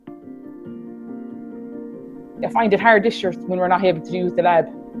I find it hard this year when we're not able to use the lab.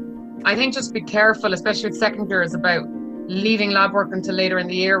 I think just be careful, especially with second years, about leaving lab work until later in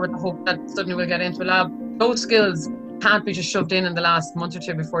the year with the hope that suddenly we'll get into a lab. Those skills can't be just shoved in the last month or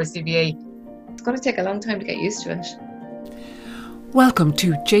two before CBA. It's going to take a long time to get used to it. Welcome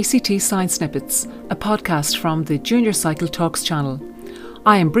to JCT Science Snippets, a podcast from the Junior Cycle Talks channel.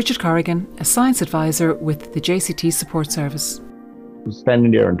 I am Bridget Corrigan, a science advisor with the JCT Support Service.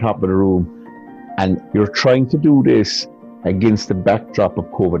 Standing there on top of the room, and you're trying to do this against the backdrop of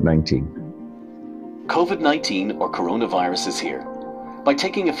COVID-19. COVID-19 or coronavirus is here. By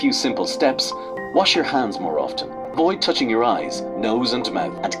taking a few simple steps, wash your hands more often, avoid touching your eyes, nose and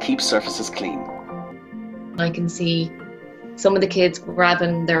mouth, and keep surfaces clean. I can see some of the kids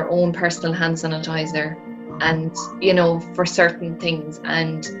grabbing their own personal hand sanitizer and, for certain things,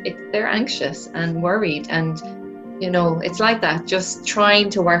 and they're anxious and worried, and, it's like that, just trying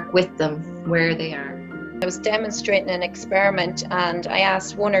to work with them where they are. I was demonstrating an experiment and I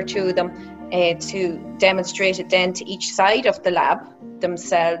asked one or two of them to demonstrate it then to each side of the lab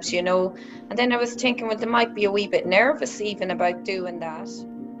themselves, and then I was thinking, well, they might be a wee bit nervous even about doing that.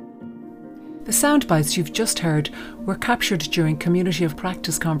 The sound bites you've just heard were captured during Community of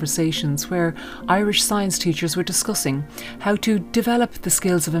Practice conversations where Irish science teachers were discussing how to develop the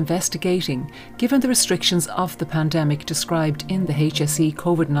skills of investigating given the restrictions of the pandemic described in the HSE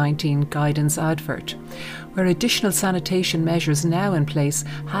COVID-19 guidance advert, where additional sanitation measures now in place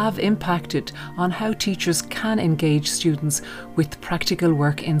have impacted on how teachers can engage students with practical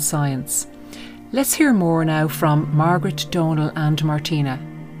work in science. Let's hear more now from Margaret, Donal and Martina.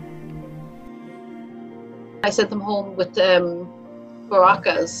 I sent them home with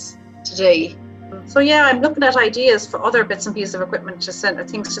Baracas today. So yeah, I'm looking at ideas for other bits and pieces of equipment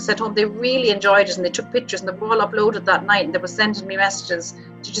things to send home. They really enjoyed it and they took pictures and they were all uploaded that night and they were sending me messages.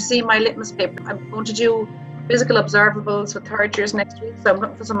 Did you see my litmus paper? I'm going to do physical observables with third years next week, so I'm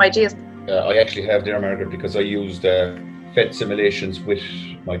looking for some ideas. I actually have there, Margaret, because I used PhET simulations with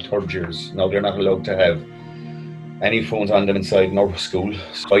my third years. Now they're not allowed to have any phones on them inside our school.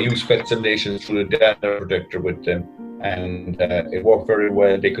 So I used PhET simulations through the data projector with them, and it worked very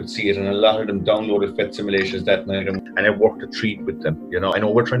well. They could see it, and a lot of them downloaded PhET simulations that night, and it worked a treat with them. I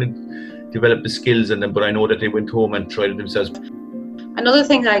know we're trying to develop the skills in them, but I know that they went home and tried it themselves. Another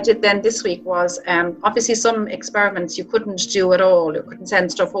thing that I did then this week was, obviously some experiments you couldn't do at all, you couldn't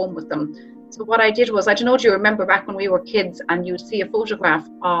send stuff home with them. So what I did was, I don't know, do you remember back when we were kids and you'd see a photograph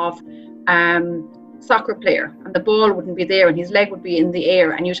of soccer player and the ball wouldn't be there and his leg would be in the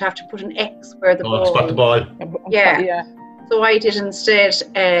air and you'd have to put an X where the ball... spot the ball. Yeah. So I did instead,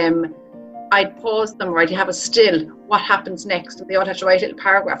 I'd pause them, or I'd have a still, what happens next, and they all have to write a little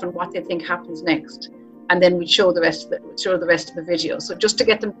paragraph on what they think happens next, and then we'd show the rest of the video. So just to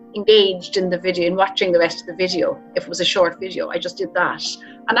get them engaged in the video and watching the rest of the video, if it was a short video, I just did that,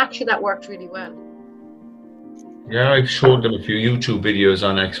 and actually that worked really well. Yeah, I've showed them a few YouTube videos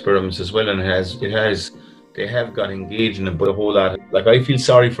on experiments as well, and they have got engaged in them, but a whole lot. Like, I feel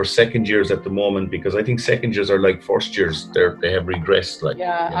sorry for second years at the moment, because I think second years are like first years. They have regressed.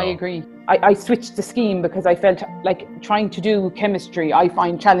 I agree. I switched the scheme because I felt like trying to do chemistry I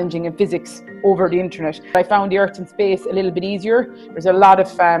find challenging, in physics over the internet. I found the earth and space a little bit easier. There's a lot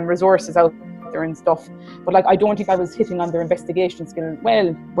of resources out there and stuff, but I don't think I was hitting on their investigation skill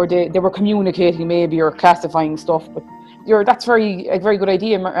well, where they were communicating maybe or classifying stuff. But that's a very good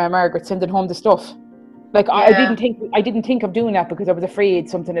idea, Margaret, sending home the stuff. Yeah. I didn't think of doing that because I was afraid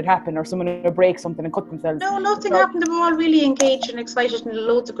something had happened or someone would break something and cut themselves. No, nothing happened. They were all really engaged and excited, and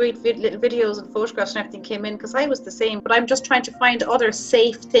loads of great little videos and photographs and everything came in, because I was the same. But I'm just trying to find other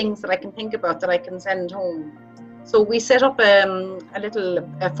safe things that I can think about that I can send home. So we set up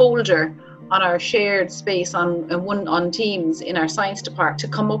a folder on our shared space on Teams in our science department to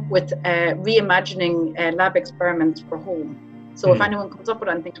come up with reimagining lab experiments for home. So if anyone comes up with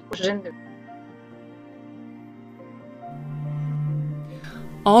anything, to put it in there.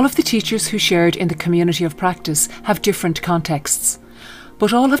 All of the teachers who shared in the Community of Practice have different contexts,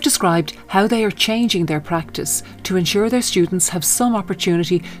 but all have described how they are changing their practice to ensure their students have some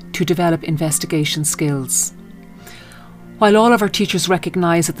opportunity to develop investigation skills. While all of our teachers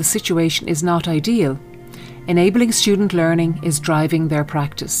recognise that the situation is not ideal, enabling student learning is driving their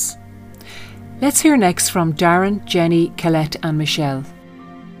practice. Let's hear next from Darren, Jenny, Colette and Michelle.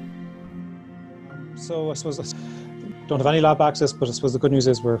 So I suppose I don't have any lab access, but I suppose the good news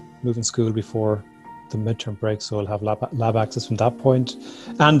is we're moving school before the midterm break, so we'll have lab access from that point,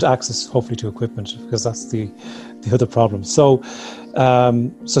 and access hopefully to equipment, because that's the other problem. So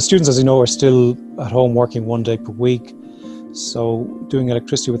students, as you know, are still at home working 1 day per week. So doing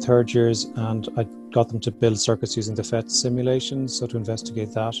electricity with third years, and I got them to build circuits using the PhET simulations, so to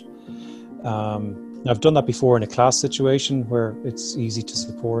investigate that. I've done that before in a class situation where it's easy to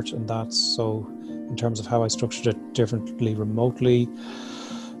support, and that's so in terms of how I structured it differently remotely,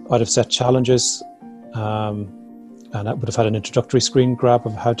 I'd have set challenges, and I would have had an introductory screen grab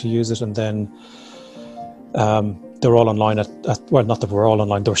of how to use it, and then they were all online well, not that we're all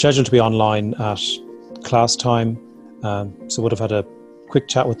online, they were scheduled to be online at class time, so would have had a quick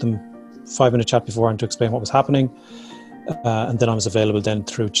chat with them, 5-minute chat beforehand to explain what was happening, and then I was available then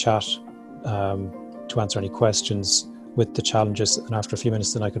through chat to answer any questions with the challenges, and after a few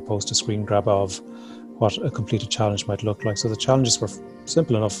minutes then I could post a screen grab of what a completed challenge might look like. So the challenges were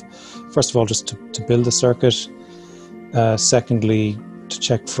simple enough. First of all, just to build the circuit. Secondly, to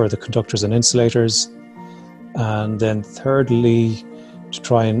check for the conductors and insulators. And then thirdly, to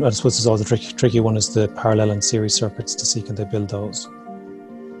try and, I suppose this is all the tricky one, is the parallel and series circuits, to see can they build those.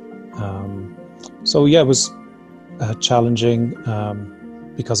 So yeah, it was challenging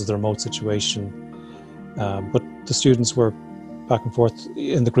because of the remote situation. But the students were back and forth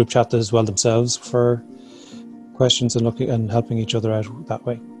in the group chat as well themselves for questions and looking and helping each other out that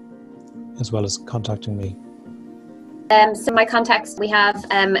way, as well as contacting me. So in my context, we have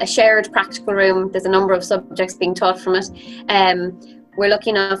a shared practical room. There's a number of subjects being taught from it. We're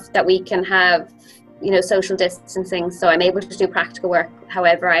lucky enough that we can have, social distancing, so I'm able to do practical work.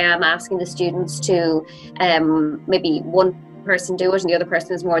 However, I am asking the students to maybe one person do it and the other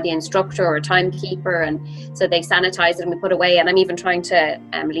person is more the instructor or timekeeper, and so they sanitize it and we put away, and I'm even trying to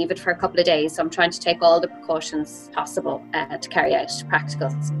leave it for a couple of days, so I'm trying to take all the precautions possible to carry out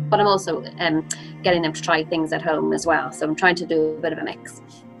practicals, but I'm also getting them to try things at home as well, so I'm trying to do a bit of a mix.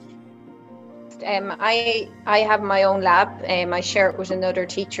 I have my own lab. I share it with another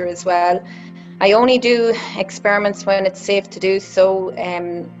teacher as well. I only do experiments when it's safe to do so.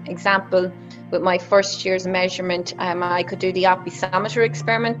 Example, with my first year's measurement, I could do the oppisometer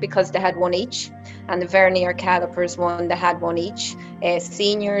experiment because they had one each, and the vernier calipers one, they had one each.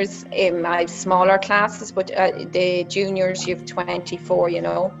 Seniors, I have smaller classes, but the juniors, you have 24,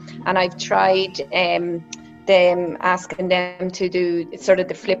 and I've tried them asking them to do sort of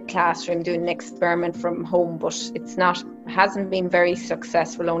the flipped classroom, doing an experiment from home, but hasn't been very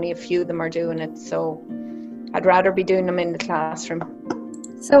successful. Only a few of them are doing it, so I'd rather be doing them in the classroom.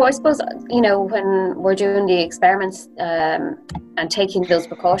 So I suppose, when we're doing the experiments and taking those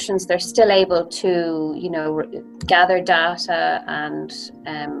precautions, they're still able to, gather data and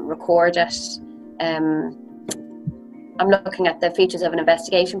record it. I'm looking at the features of an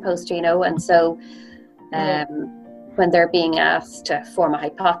investigation poster, and so when they're being asked to form a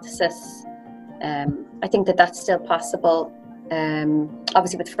hypothesis, I think that's still possible.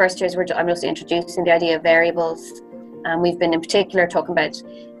 Obviously with first years, I'm mostly introducing the idea of variables. And we've been in particular talking about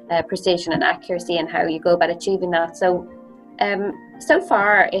precision and accuracy and how you go about achieving that. So, so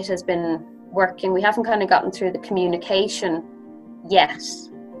far it has been working. We haven't kind of gotten through the communication yet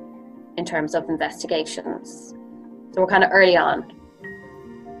in terms of investigations. So we're kind of early on.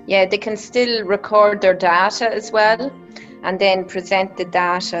 Yeah, they can still record their data as well and then present the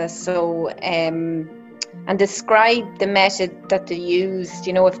data. So, and describe the method that they used.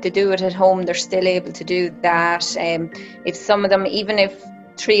 If they do it at home, they're still able to do that. If some of them, even if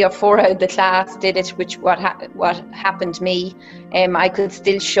 3 or 4 out of the class did it, which what happened to me, I could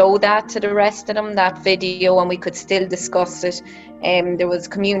still show that to the rest of them, that video, and we could still discuss it. There was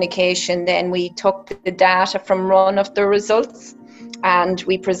communication. Then we took the data from run of the results and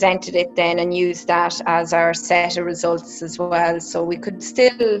we presented it then and used that as our set of results as well. So we could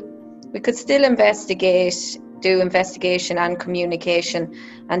still investigate, do investigation and communication,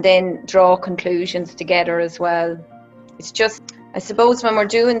 and then draw conclusions together as well. It's just, I suppose, when we're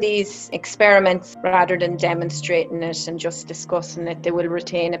doing these experiments, rather than demonstrating it and just discussing it, they will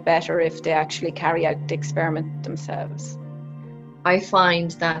retain it better if they actually carry out the experiment themselves. I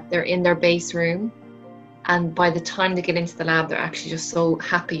find that they're in their base room, and by the time they get into the lab, they're actually just so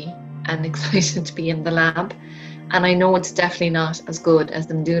happy and excited to be in the lab. And I know it's definitely not as good as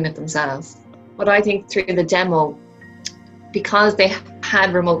them doing it themselves. But I think through the demo, because they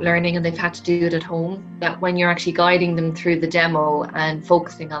had remote learning and they've had to do it at home, that when you're actually guiding them through the demo and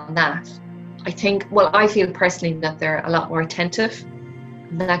focusing on that, I feel personally that they're a lot more attentive.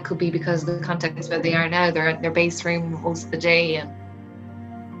 And that could be because of the context where they are now. They're at their base room most of the day. And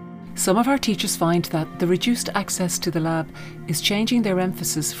some of our teachers find that the reduced access to the lab is changing their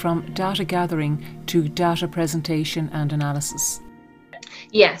emphasis from data gathering to data presentation and analysis.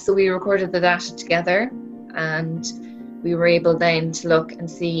 Yeah, so we recorded the data together and we were able then to look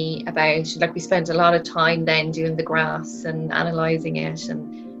and see about, we spent a lot of time then doing the graphs and analysing it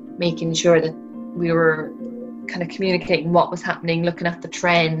and making sure that we were kind of communicating what was happening, looking at the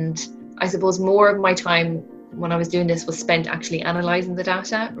trend. I suppose more of my time when I was doing this was spent actually analysing the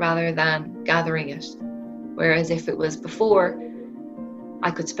data rather than gathering it. Whereas if it was before, I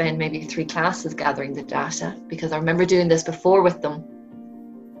could spend maybe 3 classes gathering the data, because I remember doing this before with them.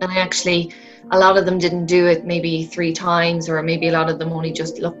 And a lot of them didn't do it maybe 3 times, or maybe a lot of them only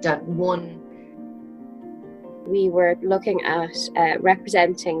just looked at one. We were looking at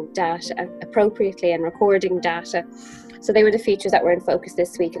representing data appropriately and recording data. So they were the features that were in focus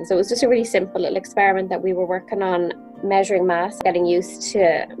this week. And so it was just a really simple little experiment that we were working on, measuring mass, getting used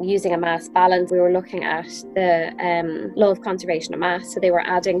to using a mass balance. We were looking at the law of conservation of mass. So they were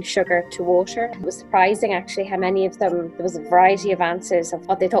adding sugar to water. It was surprising actually how many of them, there was a variety of answers of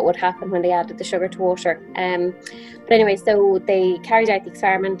what they thought would happen when they added the sugar to water. But anyway, so they carried out the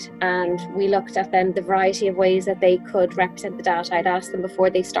experiment and we looked at then the variety of ways that they could represent the data. I'd asked them before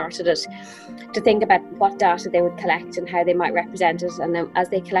they started it to think about what data they would collect and how they might represent it. And then as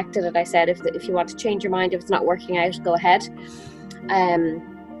they collected it, I said, if you want to change your mind, if it's not working out, go ahead. And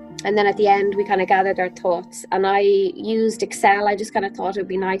then at the end, we kind of gathered our thoughts. And I used Excel. I just kind of thought it would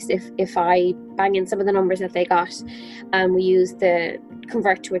be nice if I bang in some of the numbers that they got. And we used the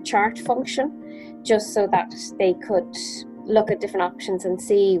convert to a chart function, just so that they could look at different options and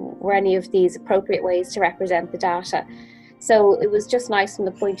see were any of these appropriate ways to represent the data. So it was just nice from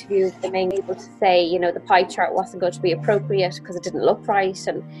the point of view of them being able to say, you know, the pie chart wasn't going to be appropriate because it didn't look right,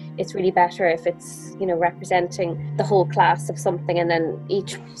 and it's really better if it's, you know, representing the whole class of something, and then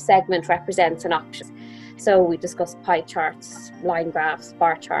each segment represents an option. So we discussed pie charts, line graphs,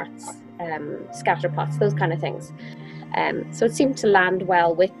 bar charts, scatter plots, those kind of things. So it seemed to land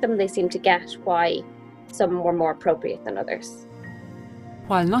well with them. They seemed to get why some were more appropriate than others.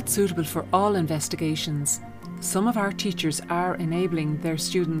 While not suitable for all investigations, some of our teachers are enabling their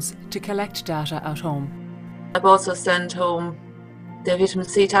students to collect data at home. I've also sent home the vitamin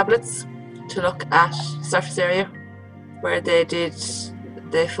C tablets to look at surface area, where they did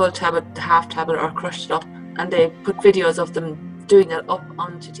the full tablet, the half tablet, or crushed it up, and they put videos of them doing it up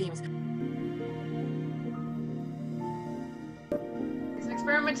onto Teams. It's an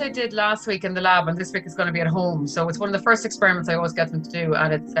experiment I did last week in the lab, and this week is going to be at home. So it's one of the first experiments I always get them to do,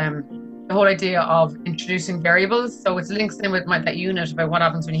 and it's the whole idea of introducing variables. So it links in with that unit about what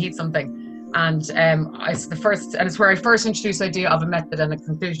happens when you heat something. And it's where I first introduced the idea of a method and a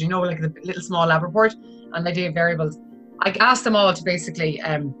conclusion, you know, like the little small lab report and the idea of variables. I asked them all to basically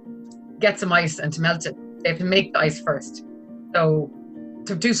get some ice and to melt it. They have to make the ice first. So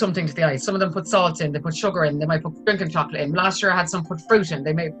to do something to the ice. Some of them put salt in, they put sugar in, they might put drinking chocolate in. Last year I had some put fruit in.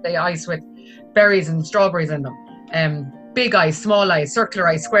 They made the ice with berries and strawberries in them. Big ice, small ice, circular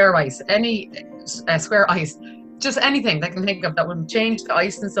ice, square ice, any square ice, just anything they can think of that would change the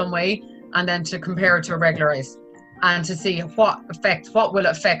ice in some way, and then to compare it to a regular ice and to see what will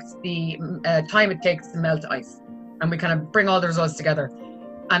affect the time it takes to melt ice. And we kind of bring all the results together.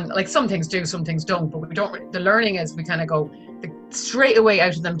 And like some things do, some things don't, but we don't. The learning is we kind of go straight away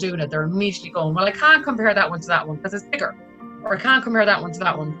out of them doing it. They're immediately going, well, I can't compare that one to that one because it's bigger, or I can't compare that one to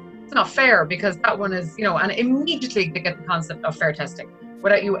that one. It's not fair because that one is, you know, and immediately they get the concept of fair testing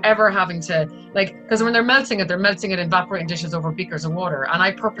without you ever having to, like, because when they're melting it in evaporating dishes over beakers of water, and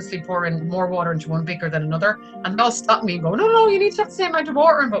I purposely pour in more water into one beaker than another, and they'll stop me and go, no, you need to have the same amount of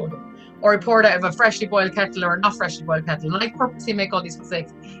water in both of them. Or I pour it out of a freshly boiled kettle or not freshly boiled kettle, and I purposely make all these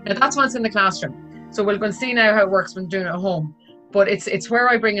mistakes. Now that's when it's in the classroom. So we're going to see now how it works when doing it at home. But it's where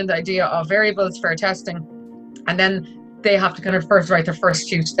I bring in the idea of variables, fair testing, and then they have to kind of first write their first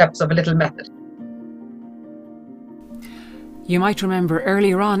few steps of a little method. You might remember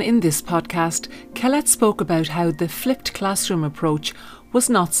earlier on in this podcast, Colette spoke about how the flipped classroom approach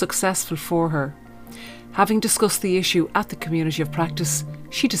was not successful for her. Having discussed the issue at the Community of Practice,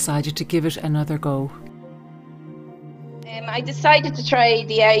 she decided to give it another go. I decided to try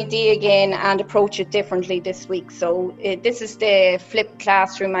the idea again and approach it differently this week. So this is the flipped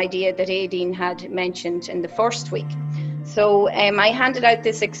classroom idea that Aideen had mentioned in the first week. So I handed out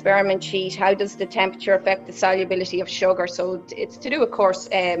this experiment sheet, how does the temperature affect the solubility of sugar? So it's to do, of course,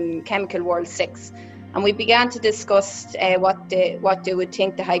 Chemical World 6. And we began to discuss what they would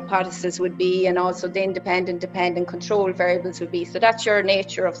think the hypothesis would be, and also the independent, dependent control variables would be. So that's your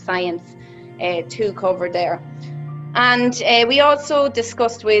nature of science to cover there. And we also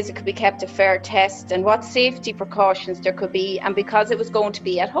discussed ways it could be kept a fair test and what safety precautions there could be, and because it was going to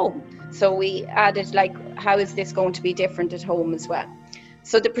be at home. So we added, like, how is this going to be different at home as well?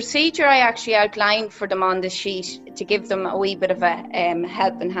 So the procedure I actually outlined for them on the sheet to give them a wee bit of a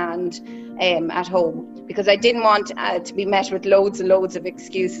helping hand at home, because I didn't want to be met with loads and loads of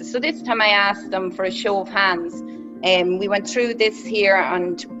excuses. So this time I asked them for a show of hands. We went through this here,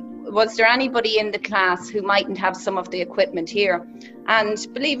 and was there anybody in the class who mightn't have some of the equipment here? And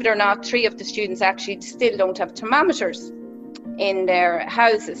believe it or not, 3 of the students actually still don't have thermometers in their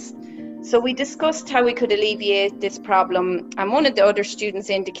houses. So we discussed how we could alleviate this problem, and one of the other students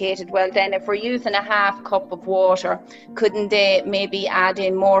indicated, well then if we're using a half cup of water, couldn't they maybe add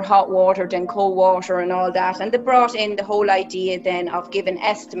in more hot water than cold water and all that? And they brought in the whole idea then of giving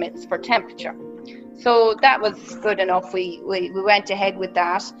estimates for temperature. So that was good enough. We went ahead with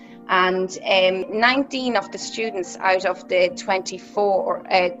that, and 19 of the students out of the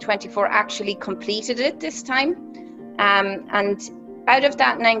 24 actually completed it this time, and out of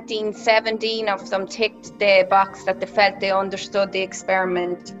that 19, 17 of them ticked the box that they felt they understood the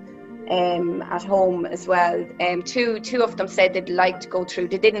experiment at home as well. Two of them said they'd like to go through.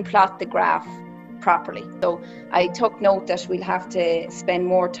 They didn't plot the graph properly. So I took note that we'll have to spend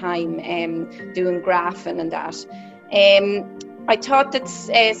more time doing graphing and that. I thought that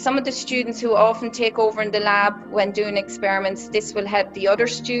some of the students who often take over in the lab when doing experiments, this will help the other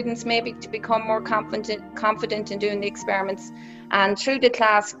students maybe to become more confident in doing the experiments. And through the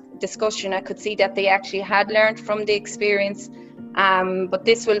class discussion, I could see that they actually had learned from the experience, but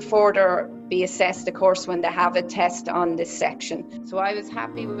this will further be assessed, of course, when they have a test on this section. So I was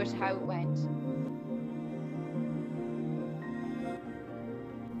happy with how it went.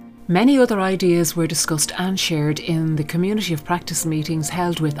 Many other ideas were discussed and shared in the community of practice meetings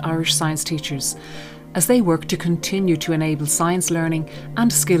held with Irish science teachers as they work to continue to enable science learning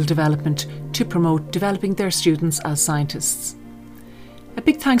and skill development to promote developing their students as scientists. A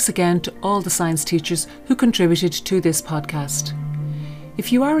big thanks again to all the science teachers who contributed to this podcast.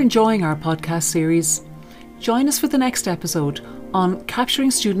 If you are enjoying our podcast series, join us for the next episode on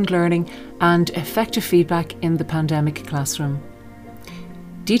capturing student learning and effective feedback in the pandemic classroom.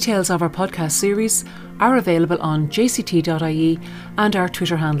 Details of our podcast series are available on jct.ie and our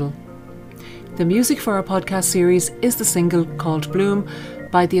Twitter handle. The music for our podcast series is the single called Bloom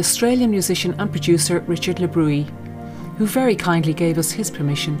by the Australian musician and producer Richard LeBruy, who very kindly gave us his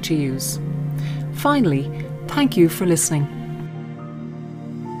permission to use. Finally, thank you for listening.